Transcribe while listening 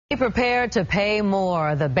Be prepared to pay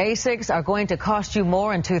more. The basics are going to cost you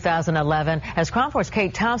more in 2011 as KRON 4's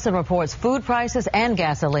Kate Thompson reports food prices and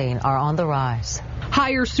gasoline are on the rise.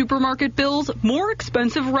 Higher supermarket bills, more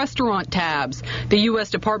expensive restaurant tabs. The U.S.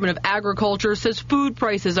 Department of Agriculture says food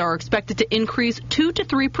prices are expected to increase 2 to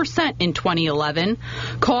 3% in 2011.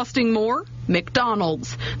 Costing more?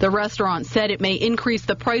 McDonald's. The restaurant said it may increase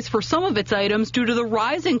the price for some of its items due to the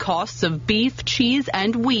rising costs of beef, cheese,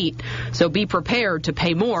 and wheat. So be prepared to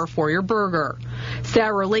pay more for your burger.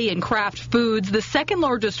 Sara Lee and Kraft Foods, the second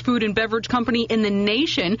largest food and beverage company in the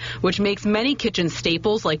nation, which makes many kitchen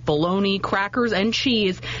staples like bologna, crackers, and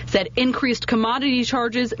cheese, said increased commodity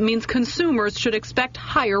charges means consumers should expect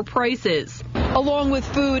higher prices. Along with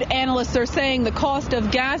food, analysts are saying the cost of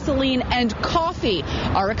gasoline and coffee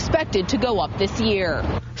are expected to go up this year.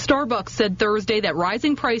 Starbucks said Thursday that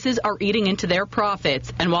rising prices are eating into their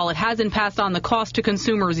profits. And while it hasn't passed on the cost to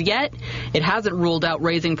consumers yet, it hasn't ruled out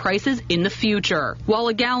raising prices in the future. While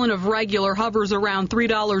a gallon of regular hovers around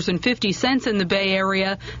 $3.50 in the Bay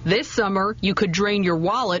Area, this summer you could drain your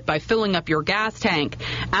wallet by filling up your gas tank.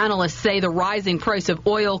 Analysts say the rising price of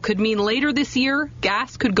oil could mean later this year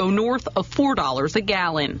gas could go north of $4 a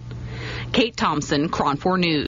gallon. Kate Thompson, KRON 4 News.